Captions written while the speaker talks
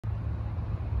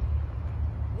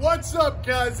What's up,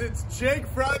 guys? It's Jake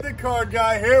Fry, the car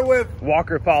guy, here with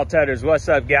Walker Paul Tutters. What's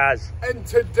up, guys? And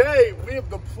today we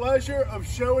have the pleasure of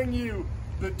showing you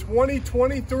the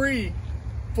 2023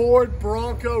 Ford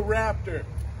Bronco Raptor.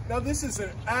 Now, this is an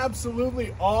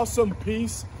absolutely awesome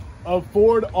piece of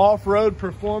Ford off-road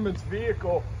performance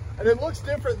vehicle, and it looks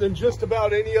different than just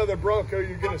about any other Bronco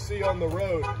you're going to see on the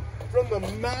road. From the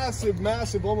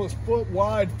massive, almost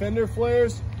foot-wide fender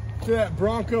flares to that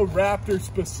Bronco Raptor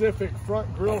specific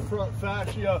front grille, front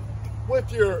fascia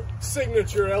with your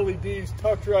signature LEDs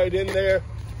tucked right in there.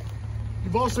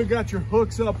 You've also got your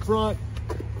hooks up front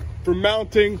for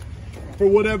mounting for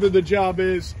whatever the job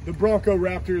is. The Bronco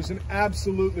Raptor is an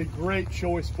absolutely great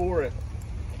choice for it.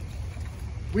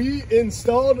 We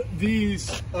installed these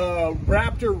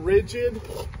Raptor rigid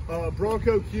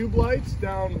Bronco cube lights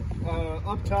down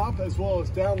up top as well as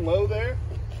down low there.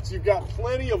 So you've got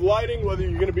plenty of lighting, whether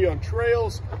you're going to be on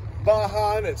trails,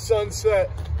 Baja, and at sunset,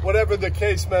 whatever the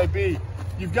case may be.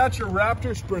 You've got your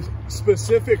Raptor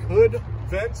specific hood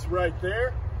vents right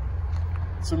there.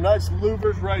 Some nice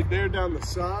louvers right there down the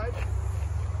side.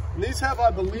 And these have, I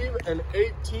believe, an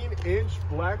 18-inch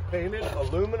black painted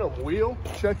aluminum wheel.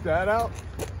 Check that out.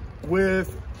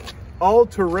 With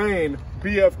all-terrain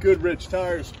BF Goodrich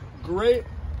tires. Great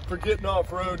for getting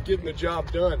off-road, getting the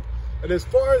job done. And as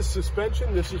far as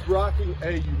suspension, this is rocking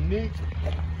a unique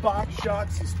box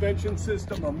shot suspension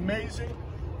system. Amazing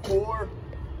for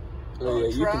oh, yeah,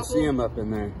 you travel. can see them up in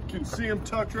there. You can see them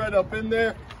tucked right up in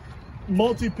there.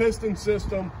 Multi-piston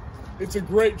system. It's a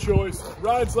great choice.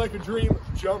 Rides like a dream,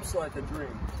 jumps like a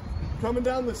dream. Coming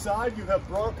down the side, you have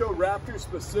Bronco Raptor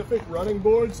specific running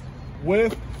boards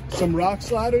with some rock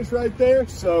sliders right there.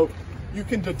 So you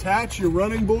can detach your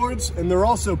running boards, and they're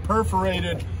also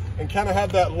perforated and kind of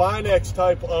have that LINEX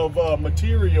type of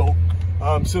material.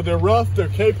 So they're rough, they're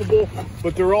capable,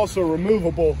 but they're also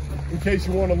removable in case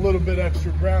you want a little bit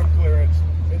extra ground clearance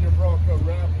in your Bronco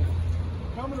Raptor.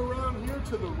 Coming around here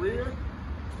to the rear,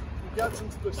 you got some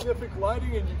specific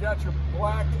lighting, and you got your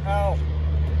blacked out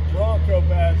Bronco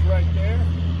badge right there.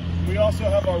 We also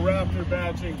have our Raptor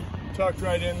badging tucked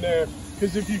right in there,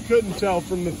 because if you couldn't tell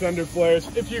from the fender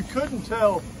flares, if you couldn't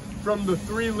tell from the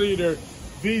 3-liter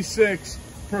V6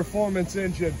 performance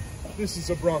engine, this is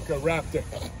a Bronco Raptor.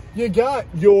 You got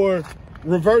your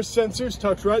reverse sensors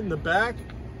tucked right in the back,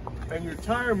 and your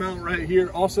tire mount right here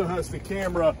also has the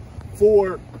camera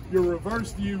for your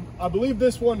reverse view. I believe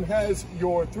this one has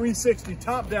your 360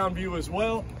 top-down view as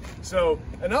well. So,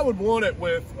 and I would want it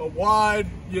with a wide,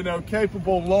 you know,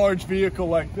 capable, large vehicle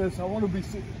like this. I want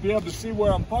to be able to see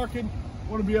where I'm parking. I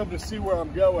want to be able to see where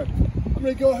I'm going. I'm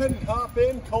going to go ahead and hop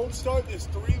in, cold start this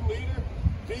 3-liter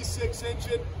V6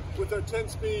 engine with our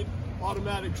 10-speed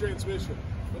automatic transmission.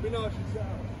 Let me know if you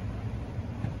sound.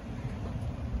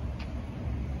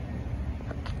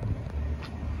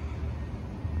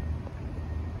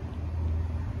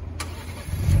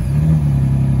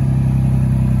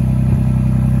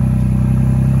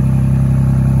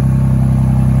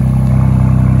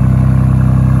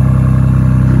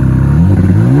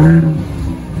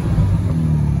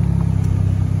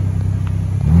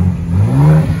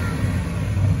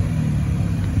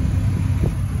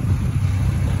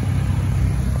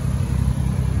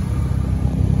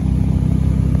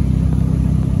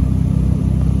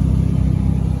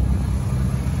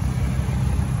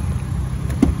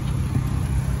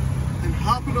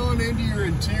 Hopping on into your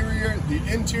interior, the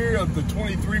interior of the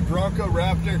 23 Bronco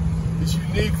Raptor is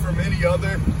unique from any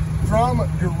other. From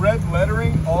your red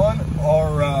lettering on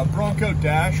our Bronco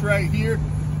dash right here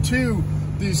to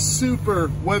these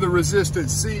super weather resistant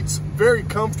seats, very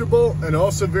comfortable and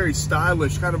also very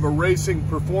stylish, kind of a racing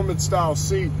performance style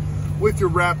seat with your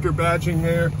Raptor badging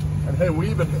there. And hey, we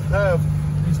even have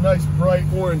these nice bright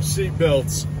orange seat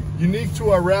belts. Unique to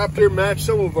our Raptor, match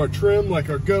some of our trim, like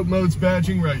our Go Modes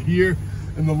badging right here,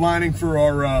 and the lining for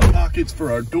our pockets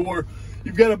for our door.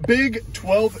 You've got a big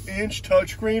 12-inch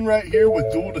touchscreen right here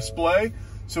with dual display.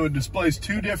 So it displays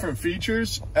 2 different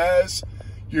features as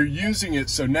you're using it.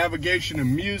 So navigation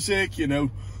and music, you know,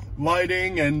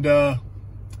 lighting and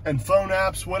phone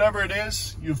apps, whatever it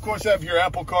is. You of course have your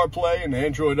Apple CarPlay and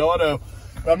Android Auto.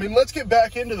 I mean, let's get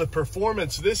back into the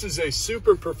performance. This is a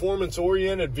super performance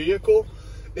oriented vehicle.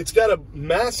 It's got a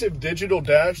massive digital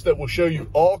dash that will show you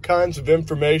all kinds of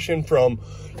information from,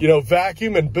 you know,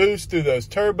 vacuum and boost through those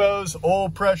turbos, oil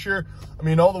pressure, I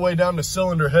mean, all the way down to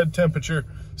cylinder head temperature,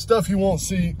 stuff you won't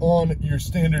see on your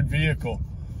standard vehicle.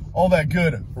 All that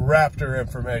good Raptor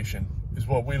information is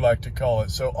what we like to call it.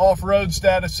 So off-road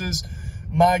statuses,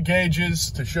 my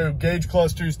gauges to show gauge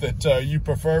clusters that you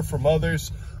prefer from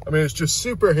others. I mean, it's just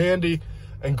super handy.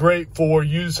 and great for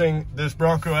using this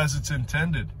Bronco as it's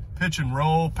intended. Pitch and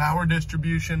roll, power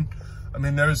distribution. I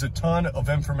mean, there's a ton of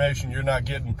information you're not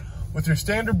getting with your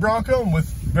standard Bronco and with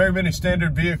very many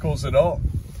standard vehicles at all.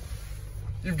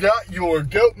 You've got your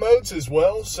GOAT modes as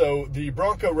well. So the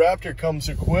Bronco Raptor comes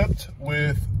equipped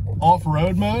with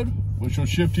off-road mode, which will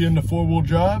shift you into four-wheel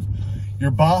drive.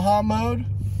 Your Baja mode.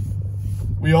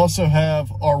 We also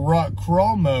have our rock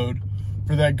crawl mode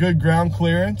for that good ground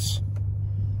clearance.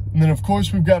 And then of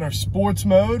course we've got our sports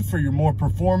mode for your more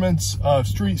performance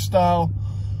street style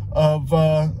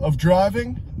of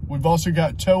driving. We've also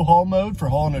got tow haul mode for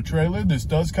hauling a trailer. This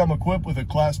does come equipped with a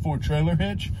Class 4 trailer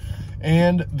hitch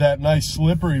and that nice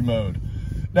slippery mode.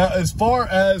 Now, as far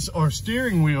as our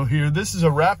steering wheel here, this is a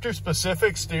Raptor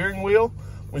specific steering wheel.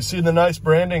 We see the nice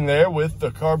branding there with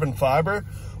the carbon fiber.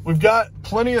 We've got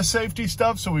plenty of safety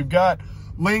stuff. So we've got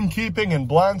lane keeping and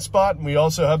blind spot, and we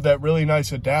also have that really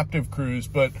nice adaptive cruise.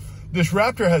 But this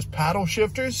Raptor has paddle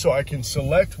shifters, so I can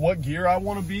select what gear I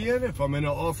want to be in. If I'm in an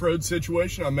off-road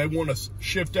situation, I may want to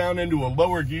shift down into a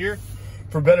lower gear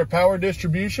for better power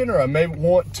distribution, or I may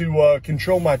want to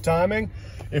control my timing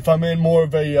if I'm in more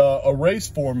of a race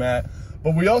format.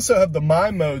 But we also have the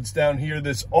My Modes down here.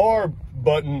 This R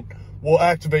button will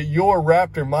activate your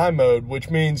Raptor My Mode, which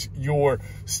means your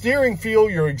steering feel,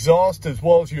 your exhaust, as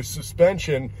well as your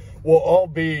suspension will all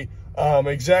be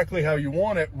exactly how you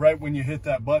want it right when you hit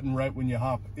that button, right when you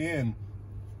hop in.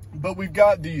 But we've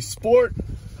got the Sport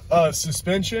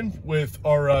suspension with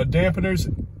our dampeners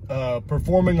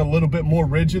performing a little bit more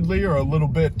rigidly or a little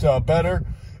bit better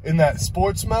in that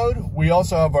sports mode. We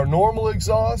also have our normal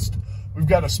exhaust. We've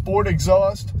got a sport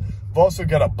exhaust. We've also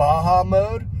got a Baja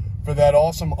mode for that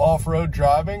awesome off-road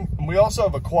driving. And we also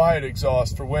have a quiet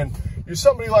exhaust for when you're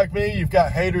somebody like me, you've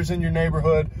got haters in your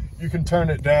neighborhood, you can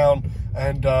turn it down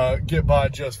and get by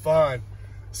just fine.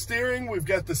 Steering, we've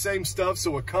got the same stuff,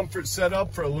 so a comfort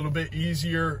setup for a little bit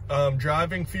easier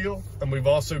driving feel. And we've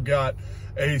also got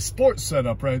a sports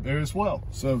setup right there as well.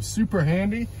 So super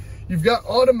handy. You've got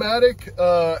automatic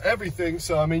everything.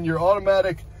 So I mean, your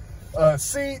automatic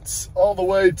seats all the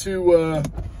way to,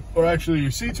 or actually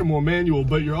your seats are more manual,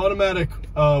 but your automatic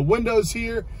windows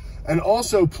here, and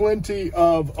also plenty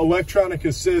of electronic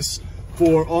assists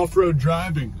for off-road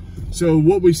driving. So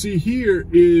what we see here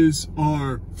is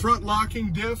our front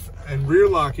locking diff and rear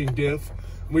locking diff.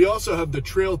 We also have the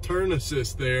trail turn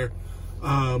assist there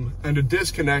and a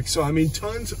disconnect. So I mean,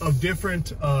 tons of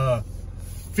different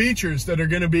features that are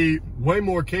going to be way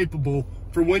more capable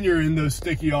for when you're in those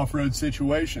sticky off-road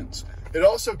situations. It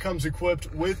also comes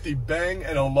equipped with the Bang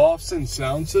 & Olufsen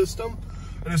sound system.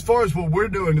 And as far as what we're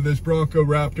doing to this Bronco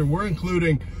Raptor, we're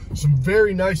including some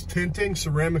very nice tinting,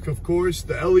 ceramic of course,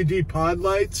 the LED pod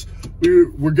lights.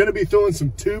 We're going to be throwing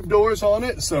some tube doors on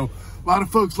it. So a lot of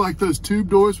folks like those tube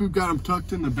doors. We've got them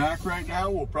tucked in the back right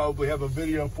now. We'll probably have a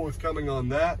video forthcoming on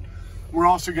that. We're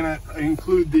also going to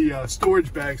include the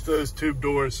storage bags for those tube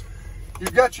doors.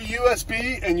 You've got your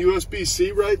USB and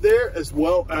USB-C right there, as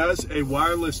well as a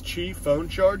wireless Qi phone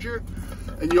charger.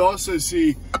 And you also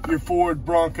see your Ford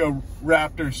Bronco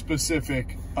Raptor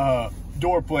specific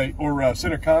door plate or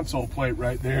center console plate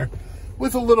right there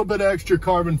with a little bit of extra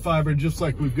carbon fiber, just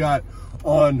like we've got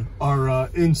on our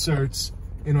inserts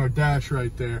in our dash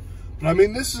right there. But I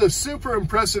mean, this is a super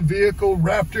impressive vehicle.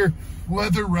 Raptor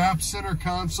leather wrapped center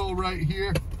console right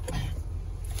here.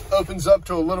 Opens up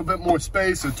to a little bit more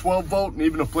space, a 12 volt, and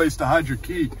even a place to hide your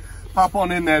key. Pop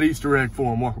on in that Easter egg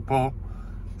for him, Walker Paul.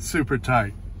 Super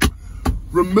tight.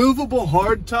 Removable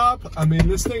hardtop. I mean,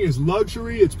 this thing is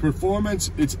luxury, it's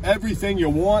performance, it's everything you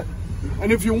want.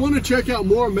 And if you want to check out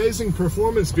more amazing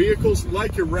performance vehicles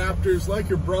like your Raptors, like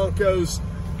your Broncos,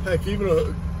 heck, even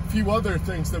a few other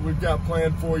things that we've got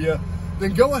planned for you,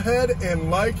 then go ahead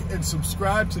and like and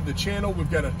subscribe to the channel.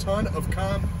 We've got a ton of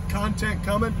content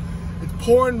coming. It's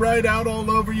pouring right out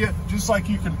all over you, just like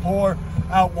you can pour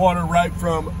out water right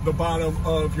from the bottom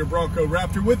of your Bronco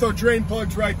Raptor with our drain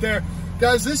plugs right there.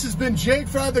 Guys, this has been Jake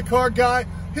Fry, the car guy.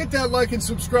 Hit that like and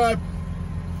subscribe.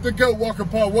 The GOAT, Walker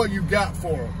Paul, what you got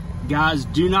for him? Guys,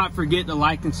 do not forget to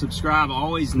like and subscribe.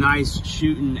 Always nice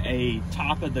shooting a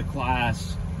top of the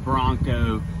class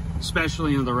Bronco,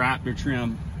 especially in the Raptor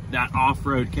trim, that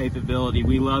off-road capability.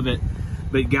 We love it.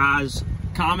 But guys,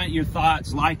 comment your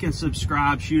thoughts, like and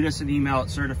subscribe, shoot us an email at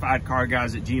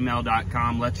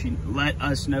certifiedcarguys@gmail.com. Let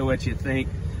us know what you think.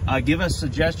 Give us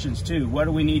suggestions too. What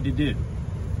do we need to do?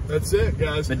 That's it,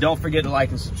 guys. But don't forget to like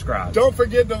and subscribe. Don't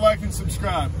forget to like and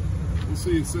subscribe. We'll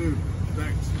see you soon.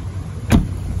 Thanks.